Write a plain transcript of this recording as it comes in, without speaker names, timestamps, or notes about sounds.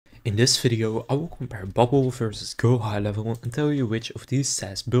In this video, I will compare Bubble versus GoHighLevel and tell you which of these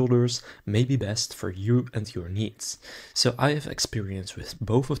SaaS builders may be best for you and your needs. So I have experience with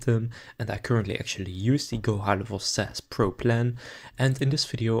both of them, and I currently actually use the GoHighLevel SaaS Pro plan, and in this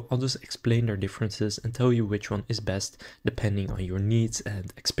video I'll just explain their differences and tell you which one is best depending on your needs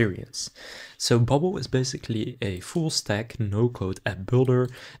and experience. So Bubble is basically a full stack no-code app builder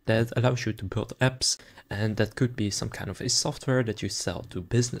that allows you to build apps, and that could be some kind of a software that you sell to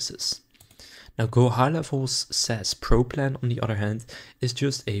businesses. Now GoHighLevel's SaaS Pro plan, on the other hand, is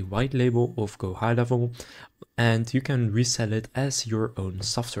just a white label of GoHighLevel, and you can resell it as your own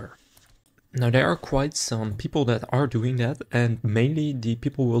software. Now there are quite some people that are doing that, and mainly the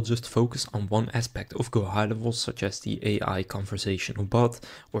people will just focus on one aspect of GoHighLevel, such as the AI conversational bot,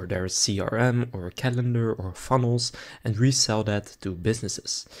 or their CRM, or calendar, or funnels, and resell that to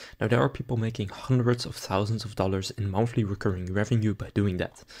businesses. Now there are people making hundreds of thousands of dollars in monthly recurring revenue by doing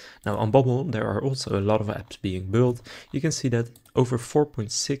that. Now on Bubble there are also a lot of apps being built. You can see that over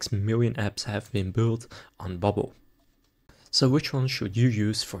 4.6 million apps have been built on Bubble. So which one should you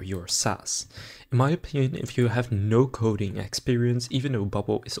use for your SaaS? In my opinion, if you have no coding experience, even though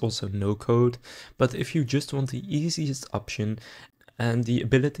Bubble is also no code, but if you just want the easiest option and the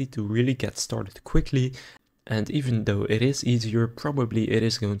ability to really get started quickly, and even though it is easier, probably it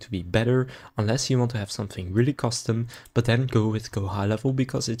is going to be better unless you want to have something really custom, but then go with GoHighLevel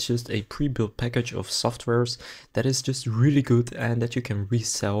because it's just a pre-built package of softwares that is just really good and that you can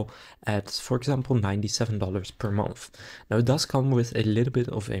resell at, for example, $97 per month. Now it does come with a little bit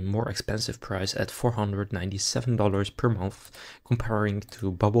of a more expensive price at $497 per month, comparing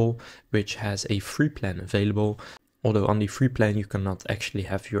to Bubble, which has a free plan available. Although on the free plan you cannot actually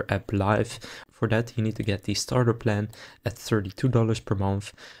have your app live. For that you need to get the starter plan at $32 per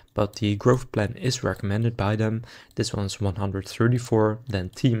month, but the growth plan is recommended by them. This one's $134, then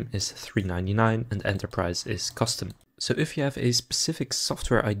team is $399, and enterprise is custom. So if you have a specific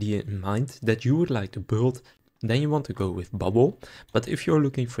software idea in mind that you would like to build, then you want to go with Bubble. But if you're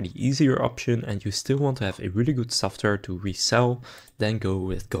looking for the easier option and you still want to have a really good software to resell, then go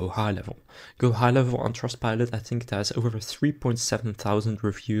with GoHighLevel. GoHighLevel on Trustpilot, I think it has over 3.7 thousand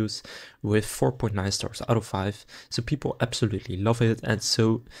reviews with 4.9 stars out of 5. So people absolutely love it,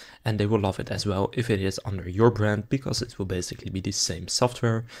 and they will love it as well if it is under your brand, because it will basically be the same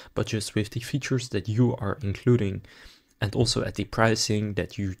software, but just with the features that you are including, and also at the pricing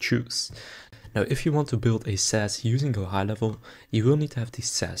that you choose. Now, if you want to build a SaaS using GoHighLevel, you will need to have the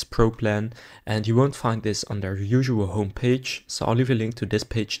SaaS Pro plan, and you won't find this on their usual homepage, so I'll leave a link to this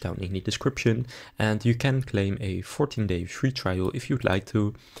page down in the description, and you can claim a 14-day free trial if you'd like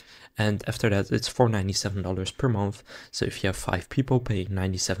to. And after that, it's $497 per month. So if you have 5 people paying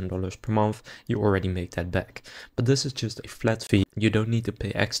 $97 per month, you already make that back. But this is just a flat fee. You don't need to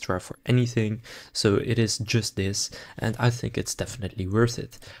pay extra for anything. So it is just this, and I think it's definitely worth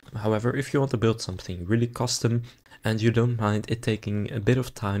it. However, if you want to build something really custom, and you don't mind it taking a bit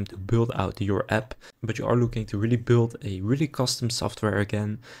of time to build out your app, but you are looking to really build a really custom software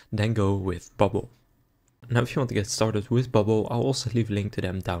again, then go with Bubble. Now, if you want to get started with Bubble, I'll also leave a link to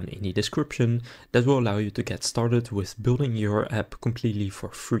them down in the description that will allow you to get started with building your app completely for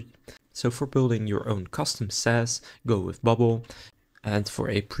free. So for building your own custom SaaS, go with Bubble. And for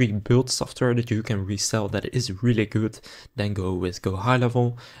a pre-built software that you can resell that is really good, then go with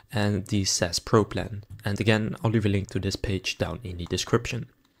GoHighLevel and the SaaS Pro plan. And again, I'll leave a link to this page down in the description.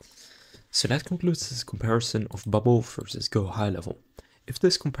 So that concludes this comparison of Bubble versus GoHighLevel. If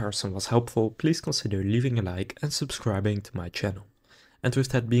this comparison was helpful, please consider leaving a like and subscribing to my channel. And with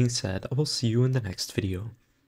that being said, I will see you in the next video.